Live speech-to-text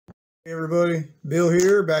Hey everybody, Bill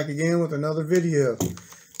here, back again with another video.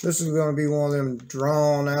 This is going to be one of them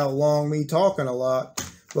drawn out long me talking a lot,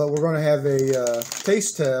 but we're going to have a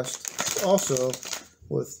taste test also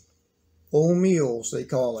with Omeals, they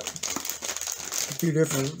call it. A few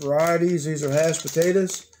different varieties. These are hashed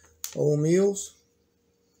potatoes, Omeals,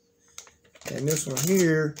 and this one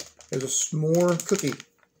here is a s'more cookie.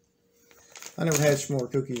 I never had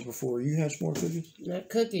s'more cookies before. You had s'more cookies? Not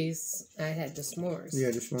cookies. I had the s'mores. You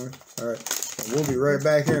had the s'mores? All right. Well, we'll be right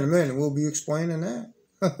back here in a minute. We'll be explaining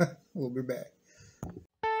that. We'll be back.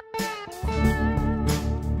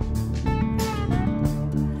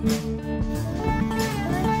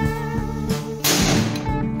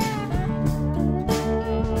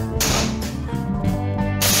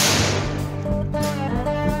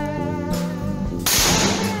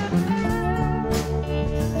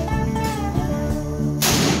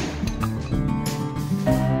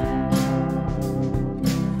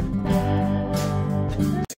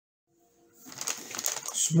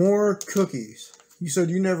 S'more cookies. You said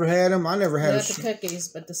you never had them? I never had Not the cookies,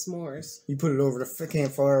 but the s'mores. You put it over the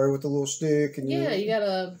campfire with a little stick. And yeah, you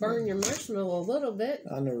gotta burn your marshmallow a little bit.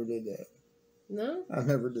 I never did that. No? I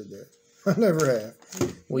never did that. I never have.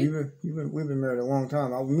 Well, we've been married a long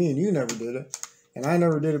time. Me and you never did it. And I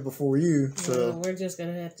never did it before you. So well, we're just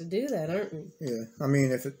going to have to do that, aren't we? Yeah. I mean,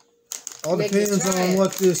 if it all depends on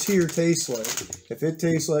what this here tastes like. If it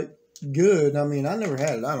tastes like good, I mean, I never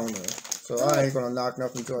had it. I don't know. So I ain't going to knock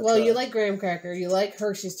nothing until I try. You like graham cracker, you like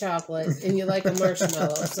Hershey's chocolate, and you like a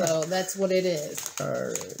marshmallow. So that's what it is. All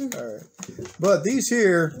right. All right. But these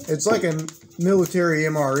here, it's like a military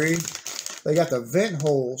MRE. They got the vent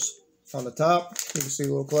holes on the top. You can see a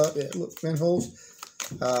little cloud. Yeah, look, vent holes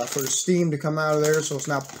for the steam to come out of there, so it's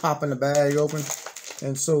not popping the bag open.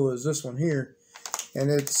 And so is this one here. And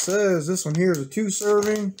it says this one here is a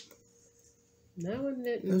 2-serving. That one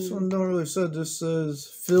didn't. This one don't really say. This says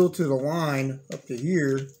fill to the line up to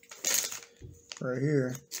here, right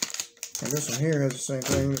here. And this one here has the same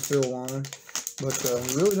thing, the fill line. But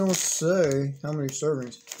it really don't say how many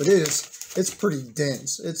servings. But it's pretty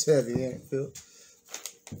dense. It's heavy, ain't it, Phil?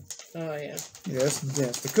 Oh, yeah. Yeah, it's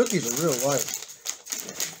dense. The cookies are real light.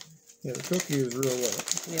 Yeah, the cookie is real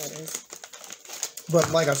light. Yeah, it is.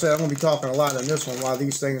 But like I said, I'm going to be talking a lot on this one while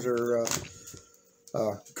these things are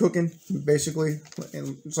cooking, basically.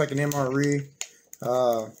 And it's like an MRE.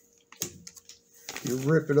 You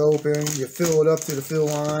rip it open, you fill it up to the fill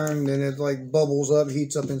line, then it like bubbles up,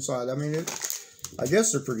 heats up inside. I mean, I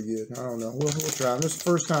guess they're pretty good. I don't know. We'll try them. This is the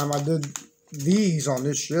first time I did these on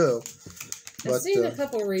this show. I've seen a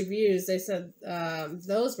couple reviews. They said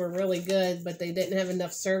those were really good, but they didn't have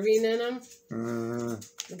enough serving in them.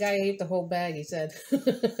 The guy ate the whole bag, he said.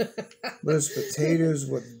 But it's potatoes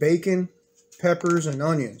with bacon, peppers, and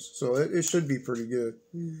onions. So it should be pretty good.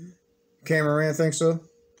 Mm-hmm. Cameraman think so?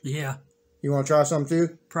 Yeah. You want to try something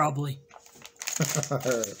too? Probably. All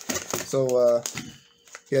right. So,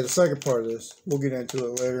 yeah, the second part of this, we'll get into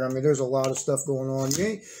it later. I mean, there's a lot of stuff going on.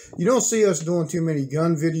 You don't see us doing too many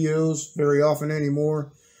gun videos very often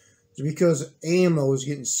anymore. It's because ammo is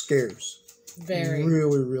getting scarce. Very.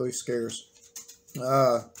 Really, really scarce.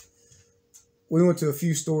 We went to a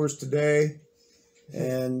few stores today,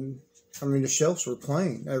 and, I mean, the shelves were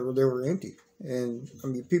plain. They were empty. And, I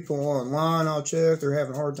mean, people online, I'll check, they're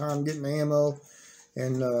having a hard time getting ammo.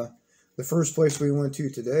 And, the first place we went to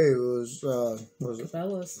today was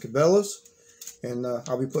Cabela's. And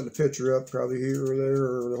I'll be putting a picture up probably here or there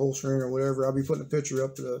or the whole screen or whatever. I'll be putting a picture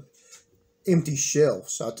up to the empty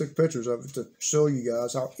shelves. So I took pictures of it to show you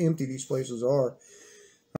guys how empty these places are.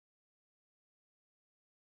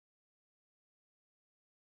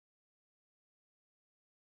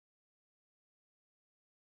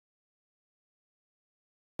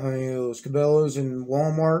 I mean, it was Cabela's and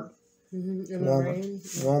Walmart.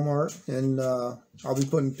 Mm-hmm. Walmart, and I'll be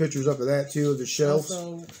putting pictures up of that too, of the shelves.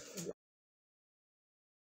 Also,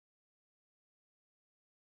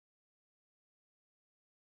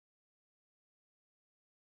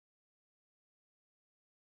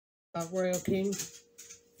 Royal King.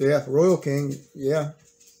 Yeah, Royal King. Yeah.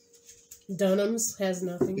 Dunham's has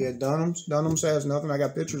nothing. Yeah, Dunham's has nothing. I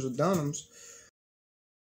got pictures of Dunham's.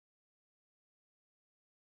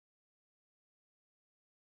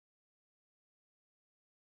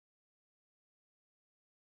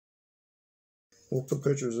 We'll put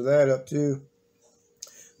pictures of that up too.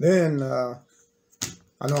 Then, I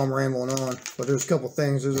know I'm rambling on, but there's a couple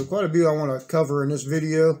things. There's quite a bit I want to cover in this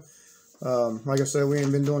video. Like I said, we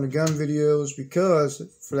ain't been doing the gun videos because,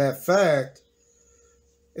 for that fact,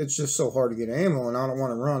 it's just so hard to get ammo, and I don't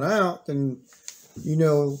want to run out. And you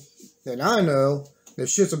know, and I know that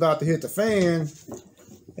shit's about to hit the fan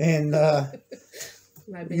And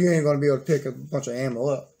you ain't going to be able to pick a bunch of ammo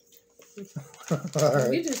up. All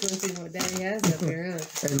right. You just want to see what Daddy has up here,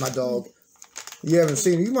 huh? And my dog. You haven't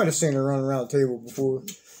seen her. You might have seen her running around the table before.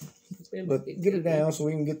 But get her down so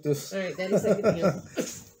we can get this. All right, Daddy said get down.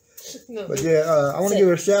 No. But yeah, I want to give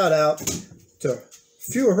a shout out to a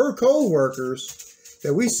few of her co-workers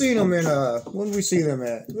that we seen them in, when did we see them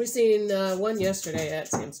at? We seen one yesterday at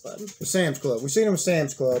Sam's Club. The Sam's Club. We seen him at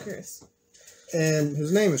Sam's Club. Chris. And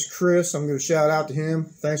his name is Chris. I'm going to shout out to him.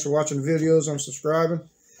 Thanks for watching the videos. I'm subscribing.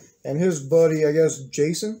 And his buddy, I guess,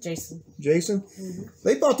 Jason. Mm-hmm.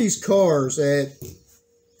 They bought these cars at,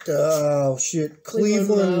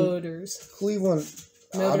 Cleveland Motors. Cleveland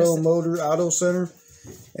Auto Center.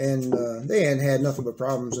 And they hadn't had nothing but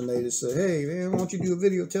problems. And they just said, hey, man, why don't you do a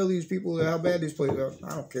video? Tell these people how bad these places are.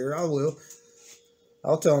 I don't care. I will.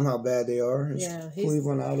 I'll tell them how bad they are. It's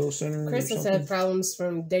Cleveland Auto Center. Chris has had problems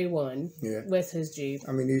from day one with his Jeep.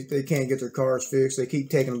 I mean, they can't get their cars fixed. They keep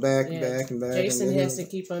taking them back and back and back. Jason has to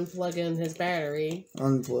keep unplugging his battery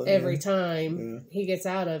every time he gets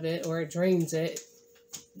out of it or it drains it.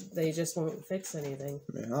 They just won't fix anything.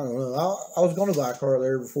 Man, I don't know. I was going to buy a car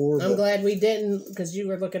there before. I'm glad we didn't, because you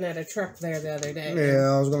were looking at a truck there the other day.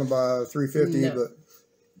 Yeah, I was going to buy a 350, but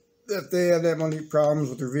if they have that many problems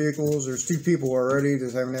with their vehicles, there's 2 people already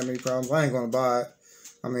that's having that many problems. I ain't going to buy it.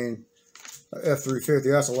 I mean,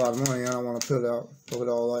 F350, that's a lot of money. I don't want to put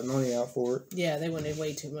all that money out for it. Yeah, they wanted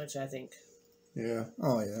way too much, I think. Yeah.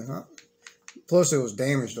 Oh, yeah. Plus, it was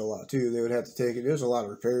damaged a lot, too. They would have to take it. There's a lot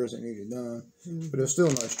of repairs that needed done. But it's still a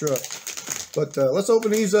nice truck. But let's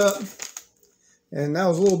open these up. And that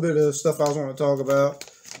was a little bit of stuff I was wanting to talk about.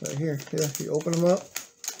 Right here. Yeah, you open them up.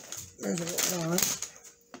 There's a little line.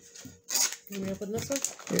 Can we open this one?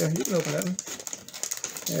 Yeah, you can open that one.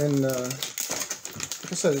 And,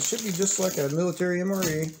 like I said, it should be just like a military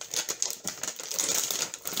MRE.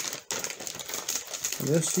 And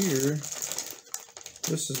this here...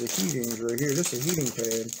 This is the heatings right here. This is a heating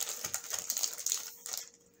pad.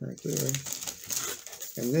 Right there.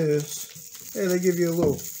 And this, hey, they give you a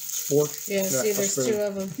little spork. Yeah, see, there's 2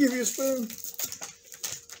 of them. Give you a spoon.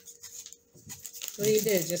 What do you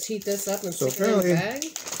do? Just heat this up and stick it in the bag?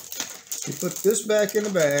 You put this back in the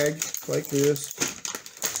bag, like this.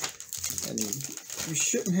 And you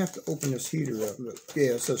shouldn't have to open this heater up. But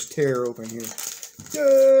yeah, it says tear open here.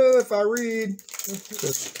 Yeah, if I read, it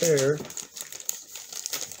says tear.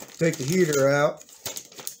 Take the heater out.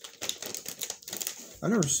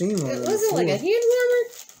 I've never seen one. Was it like a hand warmer?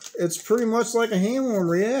 It's pretty much like a hand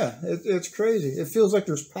warmer, yeah. It's crazy. It feels like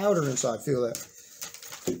there's powder inside. Feel that?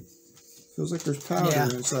 Feels like there's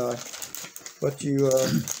powder inside. But you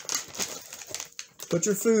put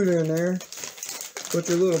your food in there. Put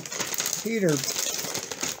your little heater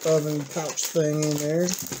oven pouch thing in there.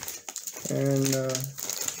 And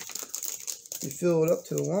you fill it up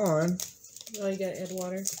to the line. Oh, you gotta add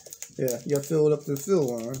water? Yeah, you gotta fill it up to the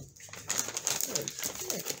fill line.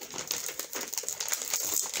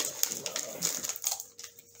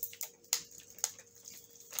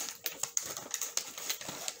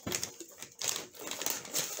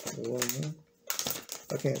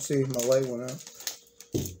 I can't see, my light went out.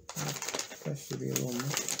 That should be a little more.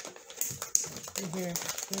 Here,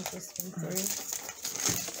 here's this one for you.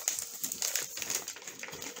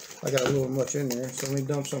 I got a little much in there, so let me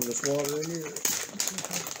dump some of this water in here.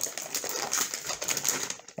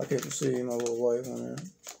 I couldn't see, my little light went out.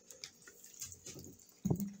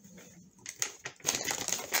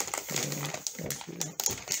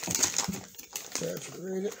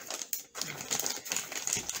 Saturate it.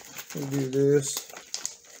 We'll do this.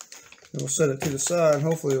 And we'll set it to the side, and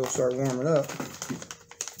hopefully it'll start warming up.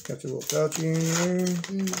 Got your little pouchy in there.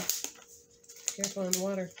 Careful on the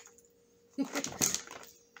water.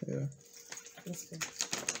 Yeah. That's good.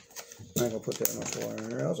 I ain't gonna put that much water in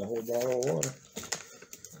there. That was a whole bottle of water.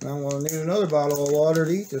 Now I'm gonna need another bottle of water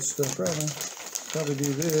to eat this stuff, probably. Probably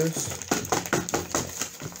do this.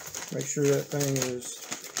 Make sure that thing is...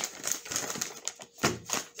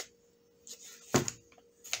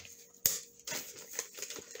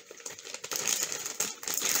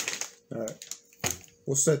 Alright.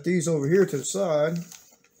 We'll set these over here to the side.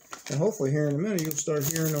 And hopefully here in a minute you'll start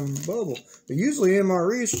hearing them bubble. But usually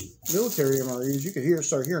MREs, military MREs, you can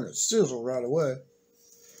start hearing it sizzle right away.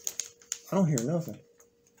 I don't hear nothing.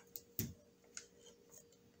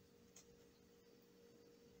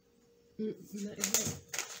 Not yet.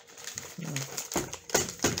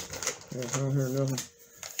 Yeah, I don't hear nothing.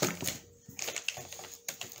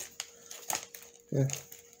 Yeah,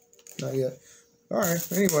 not yet.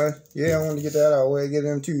 Alright, anyway, yeah, I wanted to get that out of the way, give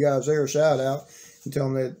them 2 guys there a shout out, and tell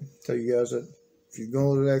you guys that if you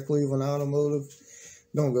go to that Cleveland Automotive,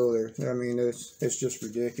 Don't go there. I mean, it's just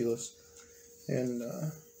ridiculous. And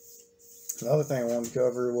the other thing I wanted to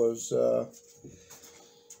cover was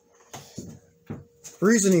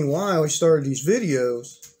reasoning why we started these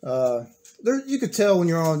videos. You could tell when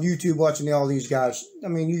you're on YouTube watching all these guys. I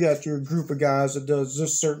mean, you got your group of guys that does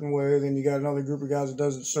this certain way, then you got another group of guys that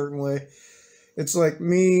does it a certain way. It's like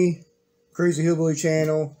me, Crazy Hillbilly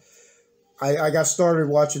Channel. I got started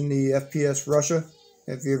watching the FPS Russia.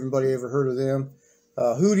 If everybody ever heard of them.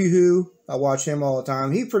 Hootie Who, I watch him all the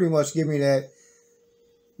time. He pretty much gave me that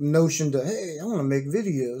notion to, hey, I want to make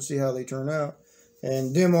videos, see how they turn out.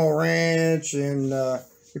 And Demo Ranch and the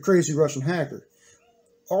Crazy Russian Hacker.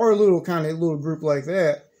 Our little group like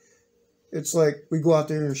that, it's like we go out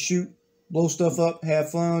there and shoot, blow stuff up, have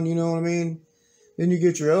fun, you know what I mean? Then you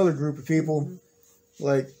get your other group of people,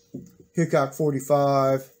 like Hickok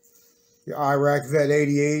 45, your Iraq Vet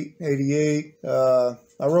 88.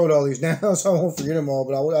 I wrote all these down, so I won't forget them all,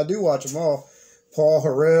 but I do watch them all. Paul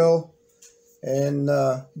Harrell and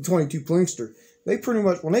 22 Plinkster. They pretty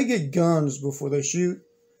much, when they get guns before they shoot,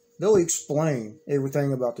 they'll explain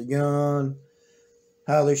everything about the gun,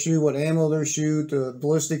 how they shoot, what ammo they shoot, the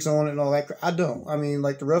ballistics on it and all that. I don't. I mean,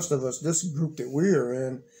 like the rest of us, this group that we're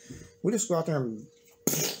in, we just go out there and...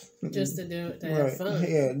 Just to do it, to have fun.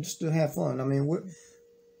 Yeah, just to have fun. I mean,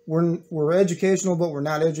 we're educational, but we're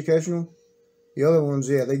not educational. The other ones,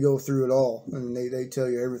 yeah, they go through it all, and they tell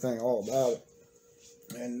you everything all about it.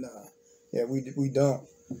 And, yeah, we don't.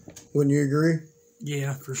 Wouldn't you agree?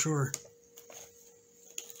 Yeah, for sure.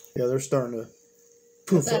 Yeah, they're starting to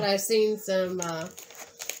poof up. I thought I seen some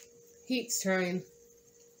heats trying.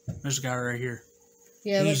 There's a guy right here.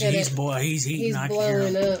 Yeah, look at it. He's heating. He's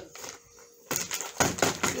blowing up.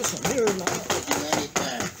 This one here is not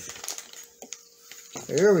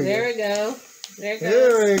There we go.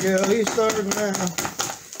 There we go. He's starting now.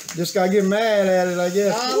 Just gotta get mad at it, I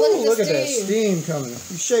guess. Oh, look at that steam coming.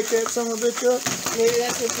 You shake that son of a bitch up. Maybe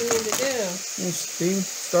that's what you need to do. And steam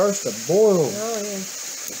starts to boil. Oh, yeah.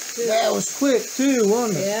 Good. That was quick, too,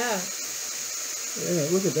 wasn't it? Yeah.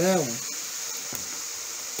 Yeah, look at that one.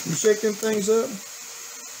 You shake them things up.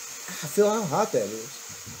 I feel how hot that is.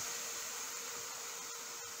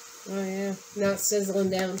 Oh, yeah. Now it's sizzling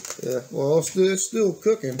down. Yeah, well, it's still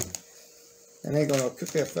cooking. And ain't gonna cook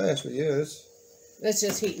that fast, but yeah, it's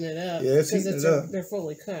just heating it up. Yeah, it's heating it up. They're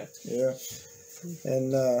fully cooked. Yeah.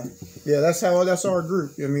 And, yeah, that's our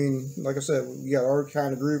group. I mean, like I said, you got our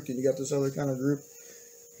kind of group, and you got this other kind of group.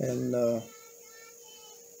 And,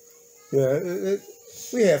 yeah,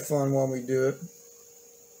 we have fun when we do it.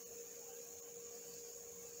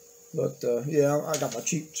 But, yeah, I got my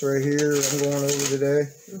cheats right here I'm going over today.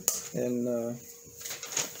 And,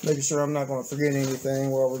 making sure I'm not going to forget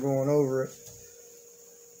anything while we're going over it.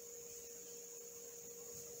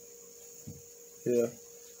 Yeah.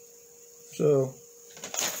 So,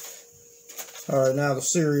 alright, now the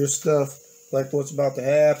serious stuff, like what's about to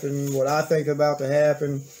happen, what I think about to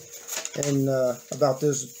happen, and about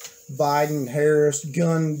this Biden-Harris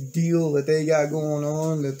gun deal that they got going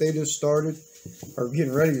on, that they just started, or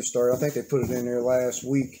getting ready to start. I think they put it in there last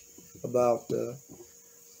week about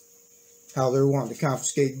how they're wanting to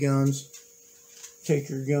confiscate guns, take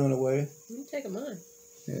your gun away. You take them on.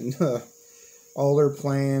 And all their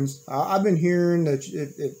plans. I've been hearing that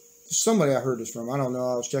somebody I heard this from. I don't know.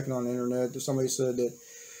 I was checking on the internet. Somebody said that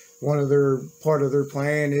part of their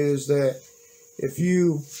plan is that if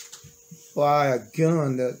you buy a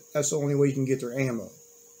gun, that's the only way you can get their ammo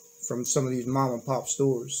from some of these mom and pop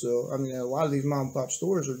stores. So I mean, a lot of these mom and pop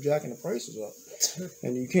stores are jacking the prices up,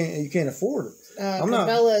 and you can't afford it.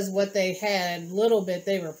 Cabela is what they had. Little bit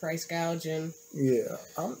they were price gouging. Yeah,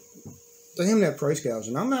 damn that price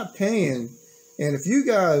gouging. I'm not paying. And if you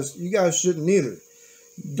guys shouldn't either.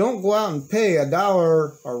 Don't go out and pay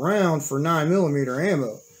 $1 a round for 9mm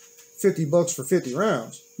ammo, $50 for 50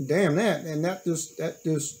 rounds. Damn that, and that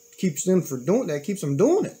just keeps them keeps them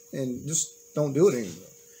doing it, and just don't do it anymore.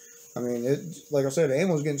 I mean, like I said, the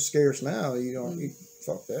ammo's getting scarce now.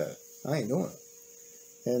 Fuck that. I ain't doing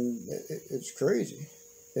it, and it's crazy.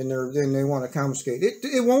 And then they want to confiscate it.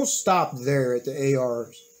 It won't stop there at the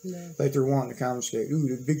ARs. No. Like they're wanting to confiscate. Ooh,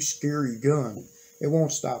 the big scary gun. It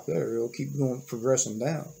won't stop there. It'll keep progressing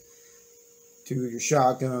down to your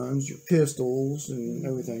shotguns, your pistols, and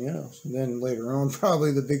everything else. And then later on,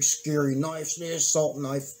 probably the big scary knives, the assault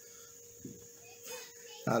knife.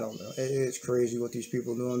 I don't know. It's crazy what these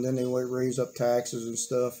people are doing. Then they raise up taxes and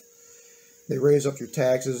stuff. They raise up your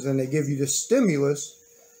taxes. Then they give you the stimulus.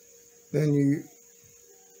 Then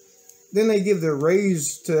they give the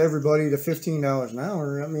raise to everybody to $15 an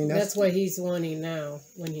hour. I mean, that's what he's wanting now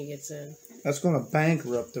when he gets in. That's going to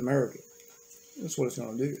bankrupt America. That's what it's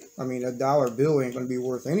going to do. I mean, a dollar bill ain't going to be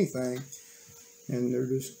worth anything, and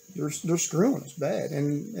they're screwing us bad.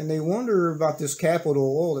 And they wonder about this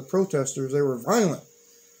Capitol. Oh, the protesters, they were violent.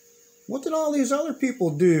 What did all these other people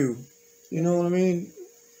do? You know what I mean?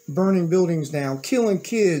 Burning buildings down, killing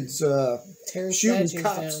kids, shooting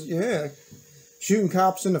cops. Down. Yeah, shooting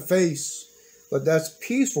cops in the face. But that's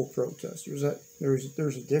peaceful protesters. There's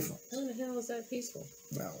a difference. How the hell is that peaceful?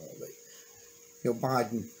 Well,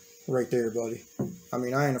 Biden, right there, buddy. I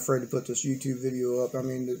mean, I ain't afraid to put this YouTube video up. I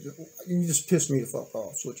mean, you just pissed me the fuck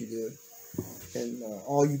off. That's what you did. And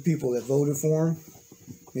all you people that voted for him,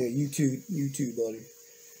 yeah, you too, buddy.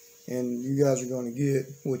 And you guys are going to get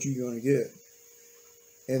what you're going to get.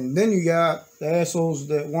 And then you got the assholes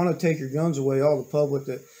that want to take your guns away, all the public,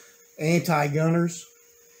 that anti-gunners,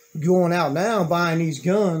 going out now buying these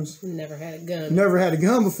guns. Never had a gun. Never had a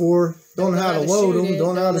gun before. Don't know how to load them.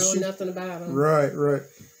 Don't know how to shoot. Nothing about them. Right.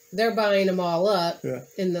 They're buying them all up. Yeah.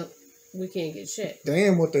 We can't get shit.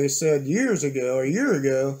 Damn what they said a year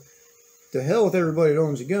ago. To hell with everybody that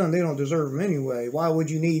owns a gun. They don't deserve them anyway. Why would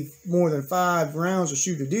you need more than 5 rounds to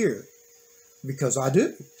shoot a deer? Because I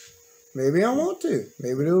do. Maybe I want to.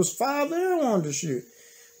 Maybe there was 5 there I wanted to shoot.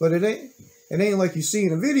 But it ain't like you see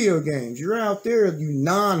in the video games. You're out there, you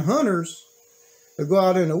non-hunters that go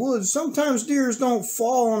out in the woods. Sometimes deers don't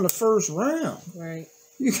fall on the first round. Right.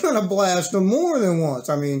 You're going to blast them more than once.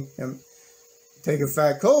 I mean, take a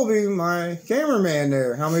Fat Colby, my cameraman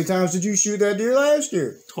there. How many times did you shoot that deer last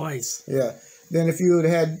year? Twice. Yeah. Then if you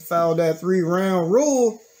had followed that 3-round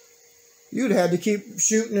rule, you'd had to keep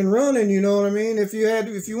shooting and running, you know what I mean? If you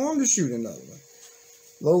wanted to shoot another one.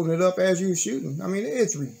 Loading it up as you're shooting. I mean,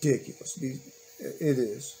 it's ridiculous. It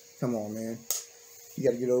is. Come on, man. You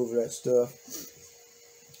got to get over that stuff.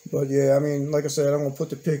 But yeah, I mean, like I said, I'm going to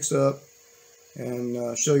put the pics up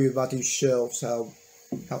and show you about these shelves, how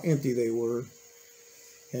empty they were.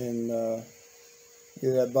 And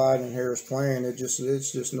yeah, that Biden and Harris plan, it's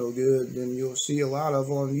just no good. And you'll see a lot of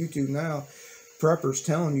on YouTube now. Preppers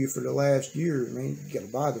telling you for the last year, I mean, you got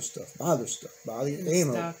to buy the stuff, buy the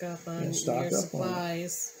ammo. Stock up on your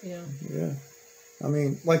supplies. Yeah. Yeah. I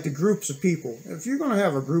mean, like the groups of people. If you're going to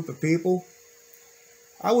have a group of people,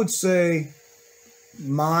 I would say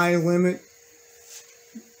my limit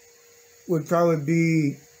would probably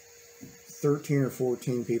be 13 or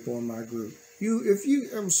 14 people in my group.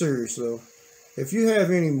 I'm serious though. If you have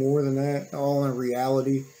any more than that, all in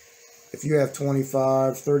reality, if you have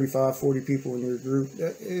 25, 35, 40 people in your group,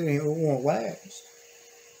 it won't last.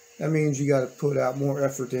 That means you got to put out more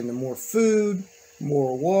effort into more food,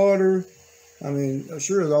 more water. I mean,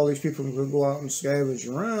 sure, all these people can go out and scavenge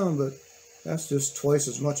around, but that's just twice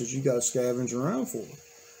as much as you got to scavenge around for.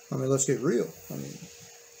 I mean, let's get real. I mean,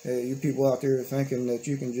 hey, you people out there thinking that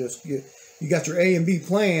you can just you got your A and B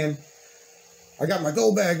plan. I got my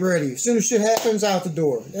go bag ready. As soon as shit happens, out the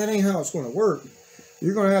door. That ain't how it's going to work.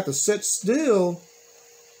 You're going to have to sit still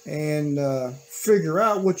and figure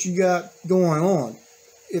out what you got going on.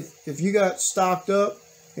 If you got stocked up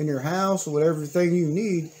in your house or whatever thing you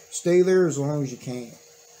need, stay there as long as you can.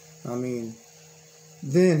 I mean,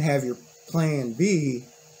 then have your plan B.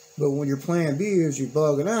 But when your plan B is you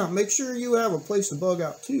bugging out, make sure you have a place to bug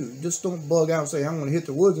out too. Just don't bug out and say, I'm going to hit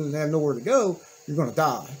the woods and have nowhere to go. You're going to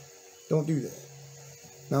die. Don't do that.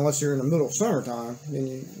 Now, unless you're in the middle of summertime, then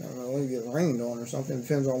you get rained on or something. It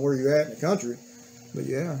depends on where you're at in the country. But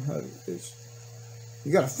yeah,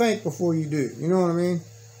 you got to think before you do. You know what I mean?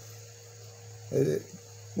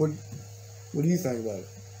 What do you think about it?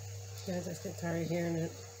 I just get tired of hearing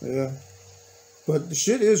it. Yeah. But the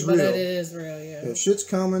shit is real. But it is real, yeah. The shit's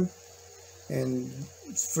coming. And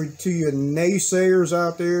to you naysayers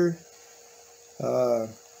out there, it'll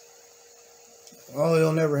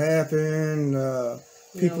never happen.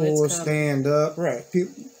 People will stand up. Right.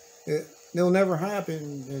 It'll never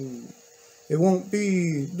happen. And it won't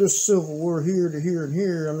be this civil war here to here and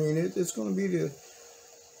here. I mean, it's going to be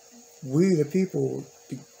we the people,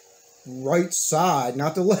 the right side,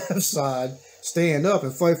 not the left side, stand up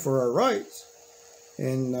and fight for our rights.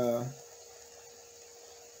 And I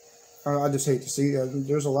just hate to see that.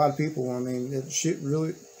 There's a lot of people, I mean,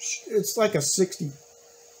 it's like a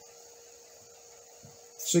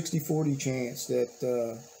 60-40 chance that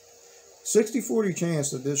 60-40 chance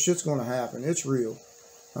that this shit's going to happen. It's real.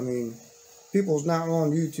 I mean, people's not on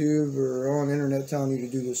YouTube or on the internet telling you to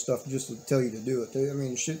do this stuff just to tell you to do it. I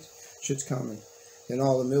mean, shit's coming. And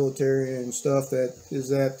all the military and stuff that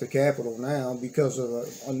is at the Capitol now because of an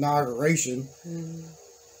inauguration.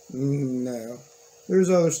 No. There's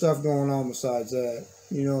other stuff going on besides that.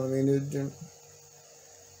 You know what I mean?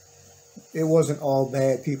 It wasn't all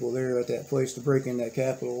bad people there at that place to break in that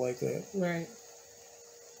Capitol like that. Right.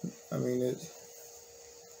 I mean,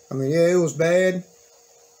 yeah, it was bad,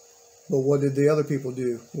 but what did the other people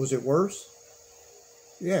do? Was it worse?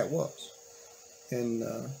 Yeah, it was. And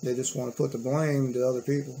they just want to put the blame to other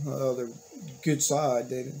people, other good side.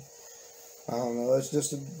 They didn't. I don't know. It's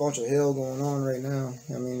just a bunch of hell going on right now.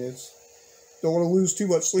 I mean, don't want to lose too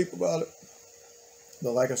much sleep about it.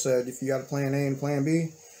 But like I said, if you got a plan A and plan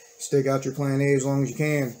B, stick out your plan A as long as you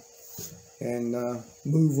can, and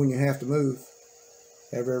move when you have to move.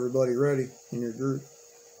 Have everybody ready in your group.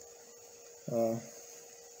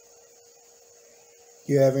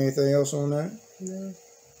 You have anything else on that? No.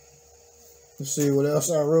 Let's see what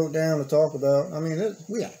else I wrote down to talk about. I mean,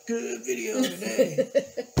 we got a good video today.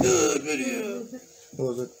 Good video. What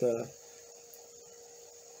was it?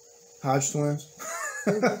 Hodge Twins.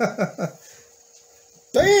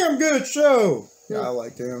 Damn good show. Yeah, I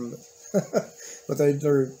like them. But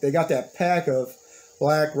they got that pack of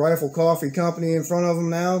Black Rifle Coffee Company in front of them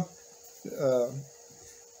now.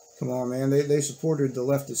 Come on, man. They supported the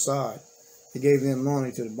leftist side. They gave them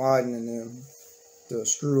money to the Biden and them to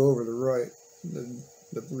screw over the right,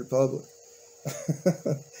 the Republic.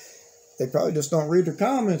 They probably just don't read their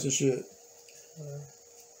comments and shit.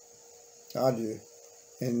 I do.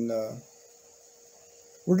 And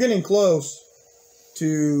we're getting close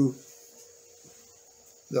to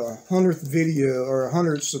the 100th video or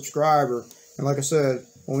 100th subscriber. And like I said,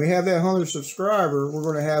 when we have that 100th subscriber, we're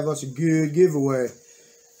going to have us a good giveaway.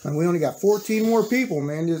 And we only got 14 more people,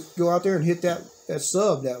 man. Just go out there and hit that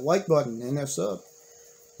sub, that like button and that sub.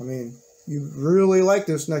 I mean, you really like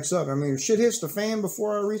this next sub. I mean, if shit hits the fan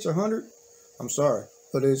before I reach 100, I'm sorry.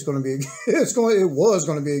 But it's going to be, it was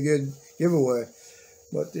going to be a good giveaway.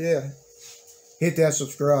 But yeah, hit that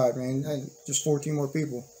subscribe, man. And just 14 more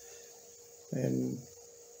people. And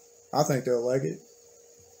I think they'll like it.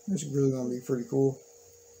 It's really going to be pretty cool.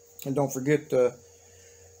 And don't forget the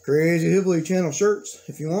Crazy Hillbilly Channel shirts.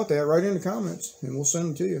 If you want that, write in the comments and we'll send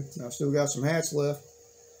them to you. I still got some hats left.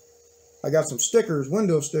 I got some stickers,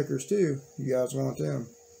 window stickers too. You guys want them.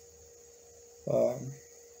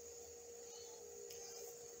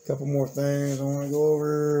 Couple more things I want to go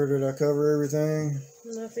over. Did I cover everything?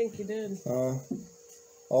 I think you did.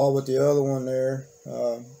 All but the other one there.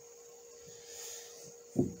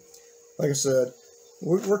 Like I said,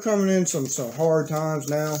 we're coming in some hard times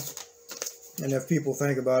now. And if people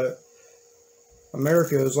think about it,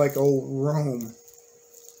 America is like old Rome.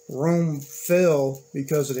 Rome fell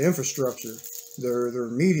because of the infrastructure. Their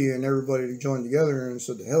media and everybody joined together and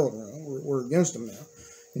said, the hell with Rome. We're against them now.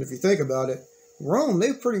 And if you think about it, Rome,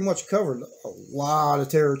 they pretty much covered a lot of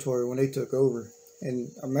territory when they took over.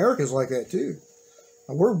 And America's like that too.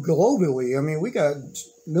 We're globally, I mean, we got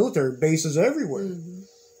military bases everywhere. Mm-hmm.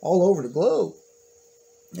 All over the globe.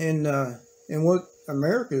 And what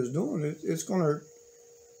America is doing, it's going to,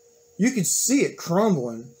 you can see it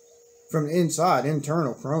crumbling from the inside,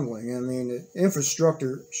 internal crumbling. I mean, the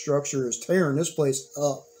infrastructure is tearing this place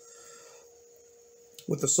up.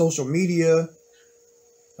 With the social media,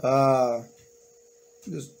 the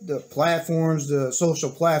platforms, the social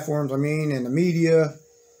platforms, I mean, and the media.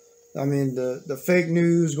 I mean, the fake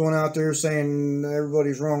news going out there saying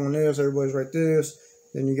everybody's wrong on this, everybody's right this.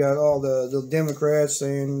 Then you got all the Democrats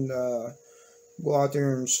saying, go out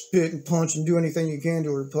there and spit and punch and do anything you can to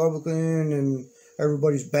a Republican and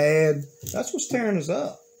everybody's bad. That's what's tearing us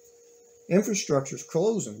up. Infrastructure's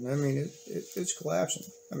closing. I mean, it's collapsing.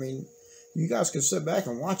 I mean, you guys can sit back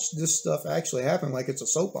and watch this stuff actually happen like it's a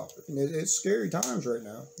soap opera. It's scary times right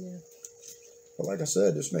now. Yeah. But like I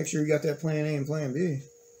said, just make sure you got that plan A and plan B.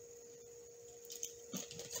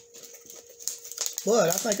 But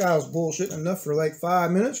I think I was bullshitting enough for like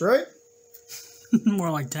 5 minutes, right?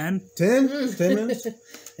 More like 10. 10? 10 minutes?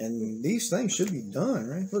 And these things should be done,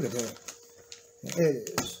 right? Look at that. It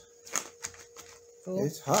is. Cool.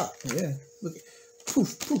 It's hot, yeah. Look at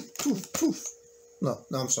poof, poof, poof, poof. No,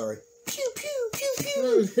 I'm sorry. Pew, pew, pew,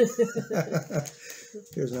 pew.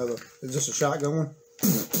 Here's another. Is this a shotgun one?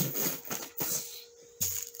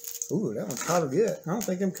 Ooh, that one's hotter yet. I don't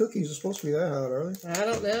think them cookies are supposed to be that hot, are they? I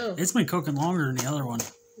don't know. It's been cooking longer than the other one.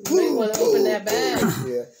 You may want to open that bag.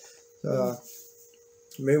 Yeah.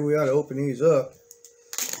 Maybe we ought to open these up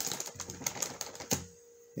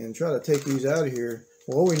and try to take these out of here.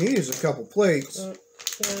 Well, all we need is a couple plates.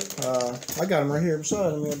 I got them right here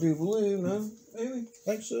beside me, I do believe, huh? Maybe?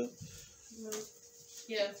 Think so?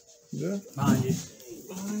 Yeah. Yeah? Behind you.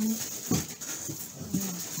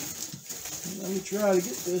 Let me try to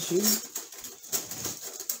get this here.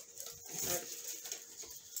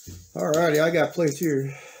 Alrighty, I got plates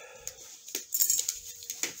here.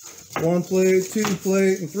 1 plate, 2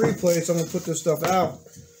 plate, and 3 plates. I'm going to put this stuff out.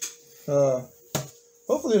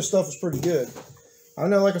 Hopefully this stuff is pretty good. I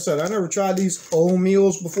know, like I said, I never tried these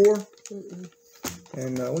Omeals before.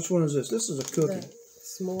 And which one is this? This is a cookie. The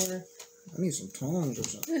s'more. I need some tongs or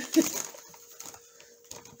something.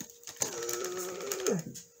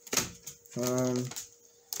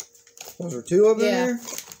 Was there 2 of them in there?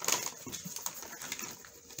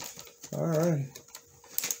 Alright.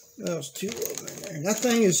 That was 2 of them in there. That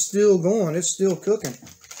thing is still going. It's still cooking.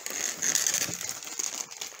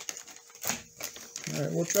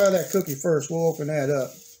 Alright, we'll try that cookie first. We'll open that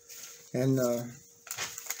up. And,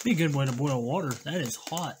 be a good way to boil water. That is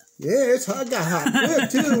hot. yeah, it's hot. It got hot quick,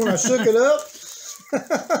 too, when I shook it up.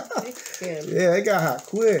 Yeah, it got hot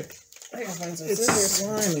quick. I gotta find some It's scissors.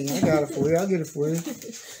 slimy. I got it for you. I'll get it for you.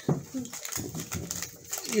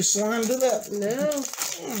 You slimed it up. No.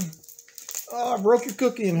 Oh, I broke your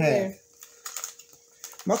cookie in half. There.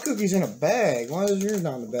 My cookie's in a bag. Why is yours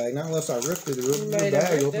not in the bag? Not unless I ripped it. Your Might have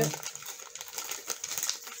bag ripped open. it.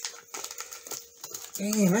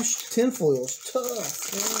 Damn, that tinfoil's tough.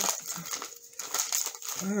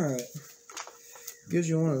 Alright. Gives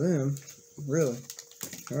you one of them. Really.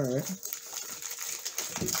 Alright.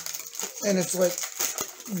 And it's like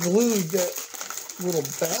glued that little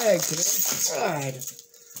bag to the side.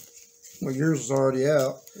 Well, yours is already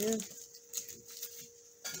out. Yeah.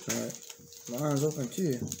 Alright. Mine's open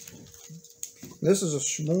too. This is a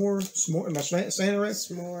s'more. S'more. Am I saying it right?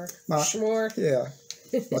 S'more. My, S'more. yeah.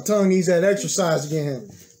 My tongue needs that exercise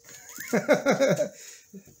again.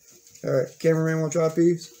 Alright, cameraman, want to try a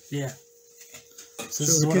piece? Yeah. So this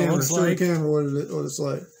Show is the what camera, it looks show like. the camera what it's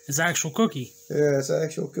like. It's actual cookie. Yeah, it's an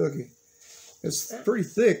actual cookie. It's pretty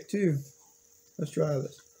thick too. Let's try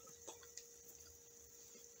this.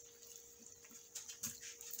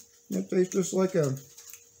 It tastes just like a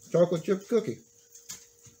chocolate chip cookie.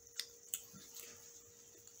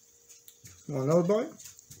 Want another bite?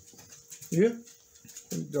 Yeah?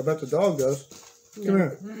 I bet the dog does. Come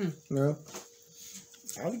here. No.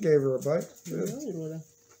 I gave her a bite. Yeah.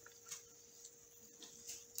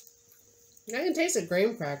 I can taste a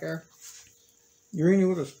graham cracker. You're eating it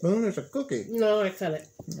with a spoon? It's a cookie. No, I cut it.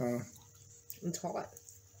 It's hot.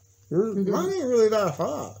 Mine ain't really that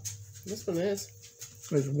hot. This one is.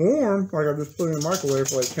 It's warm, like I just put it in the microwave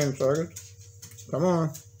for like 10 seconds. Come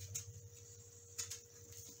on.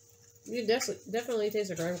 You definitely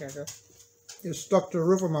taste a graham cracker. It's stuck to the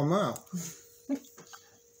roof of my mouth.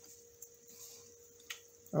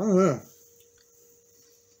 I don't know.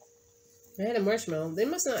 I had a marshmallow. They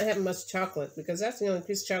must not have much chocolate because that's the only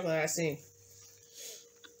piece of chocolate I see.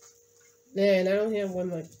 Yeah, and I only have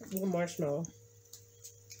one marshmallow.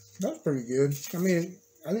 That's pretty good. I mean,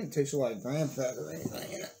 I didn't taste like graham cracker or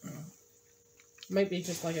anything in it. Might be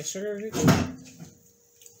just like a sugar cookie.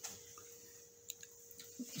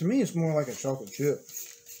 To me, it's more like a chocolate chip.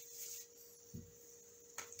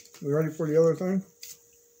 We ready for the other thing?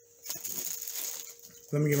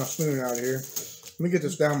 Let me get my spoon out of here. Let me get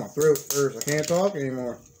this down my throat first. I can't talk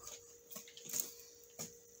anymore.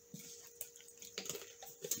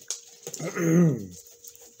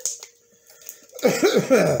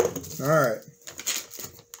 Alright.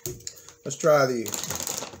 Let's try these.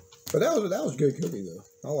 But that was a good cookie though.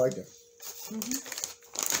 I liked it.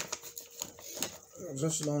 Was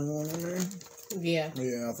this the only one in there? Yeah.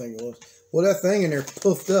 Yeah, I think it was. Well, that thing in there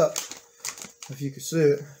puffed up. If you could see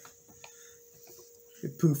it.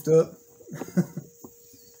 It poofed up.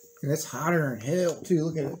 And it's hotter than hell, too.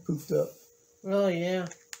 Look at it poofed up. Oh, yeah.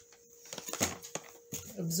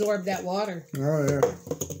 Absorb that water. Oh, yeah.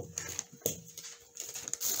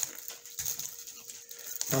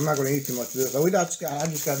 I'm not going to eat too much of this. I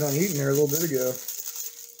just got done eating there a little bit ago.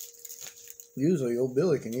 Usually, old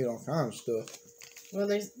Billy can eat all kinds of stuff. Well,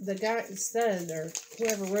 the guy said, or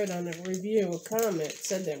whoever wrote on the review, a comment,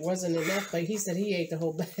 said that wasn't enough, but he said he ate the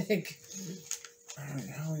whole bag. Alright,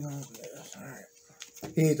 how are we going to do this? Alright.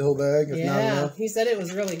 He ate the whole bag? It's not Yeah, enough? he said it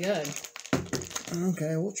was really good.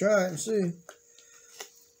 Okay, we'll try it and see.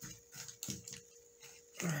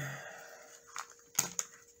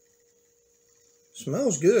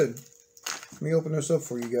 Smells good. Let me open this up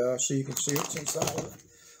for you guys so you can see what's inside of it.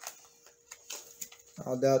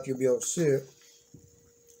 I doubt you'll be able to see it.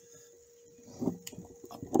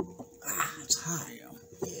 It's hot.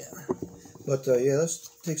 Yeah. But, yeah, let's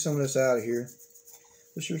take some of this out of here.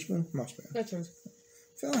 This your spoon? My spoon. That's yours.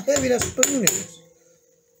 Feel how heavy that spoon is.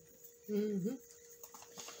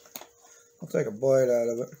 I'll take a bite out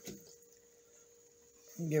of it.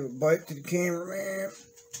 Give a bite to the cameraman.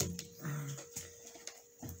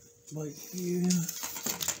 Bite to you.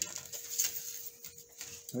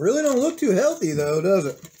 Really don't look too healthy though, does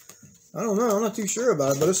it? I don't know. I'm not too sure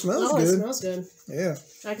about it, but it smells good. It smells good. Yeah.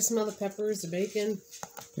 I can smell the peppers, the bacon.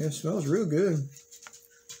 Yeah, it smells real good.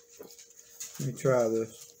 Let me try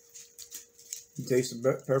this. You taste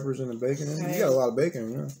the peppers and the bacon in it? You got a lot of bacon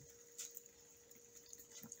in there.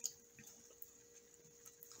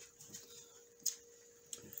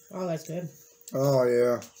 Oh, that's good. Oh,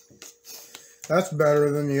 yeah. That's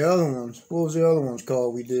better than the other ones. What was the other ones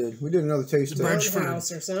called we did? We did another taste test.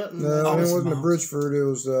 House or something. No, it wasn't the Bridgeford. It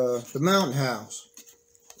was the Mountain House.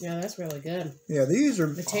 Yeah, that's really good. Yeah, these are...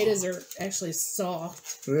 Potatoes are actually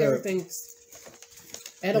soft. Yeah. Everything's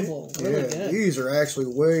edible. Really good. These are actually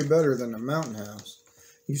way better than the Mountain House.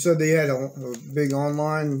 You said they had a big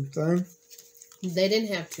online thing? They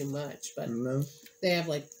didn't have too much, but they have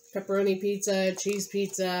like pepperoni pizza, cheese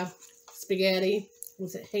pizza, spaghetti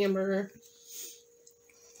with a hamburger.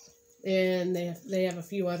 And they have a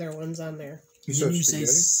few other ones on there. Didn't you say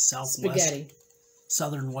Southwest? Spaghetti.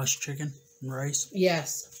 Southern West chicken and rice?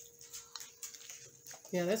 Yes.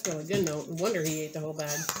 Yeah, that's really good. No wonder he ate the whole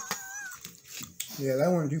bag. Yeah, that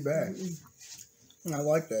wasn't too bad. I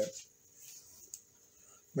like that.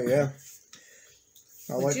 But yeah.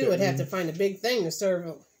 But you would have to find a big thing to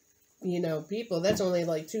serve, people. That's only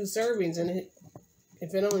like 2 servings, and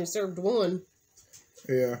if it only served 1.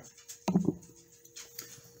 Yeah.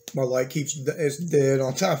 My light it's dead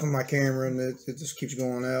on top of my camera, and it just keeps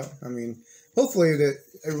going out. I mean, hopefully that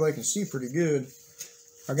everybody can see pretty good.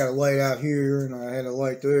 I got a light out here, and I had a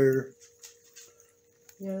light there.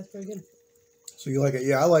 Yeah, that's pretty good. So you like it?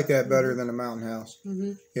 Yeah, I like that better than the Mountain House.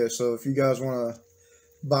 Yeah, so if you guys want to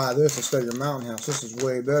buy this instead of your Mountain House, this is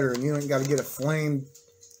way better, and you ain't got to get a flame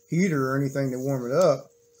heater or anything to warm it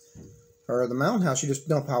up. Or the Mountain House, you just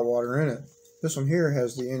dump hot water in it. This one here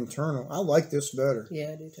has the internal. I like this better.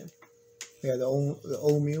 Yeah, I do too. Yeah, the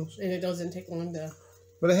Omeals. And it doesn't take long to...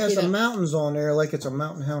 But it has the mountains on there like it's a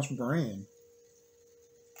Mountain House brand.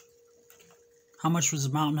 How much was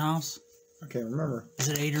the Mountain House? I can't remember. Is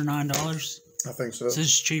it $8 or $9? I think so. This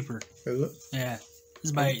is cheaper. Is it? Yeah.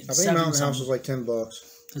 It's about I think Mountain House was like $10.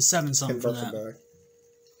 It's $7 for that. $10 a bag.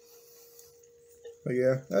 But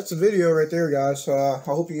yeah, that's the video right there, guys. So I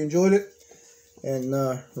hope you enjoyed it. And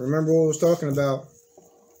remember what I was talking about.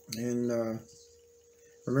 And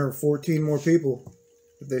remember, 14 more people.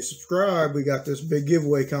 If they subscribe, we got this big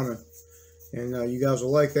giveaway coming. And you guys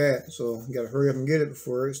will like that. So you got to hurry up and get it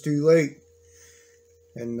before it's too late.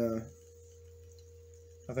 And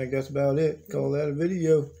I think that's about it. Call that a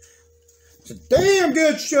video. It's a damn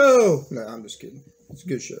good show. No, I'm just kidding. It's a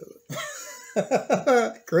good show.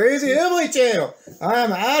 Crazy Hillbilly Channel.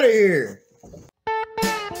 I'm out of here.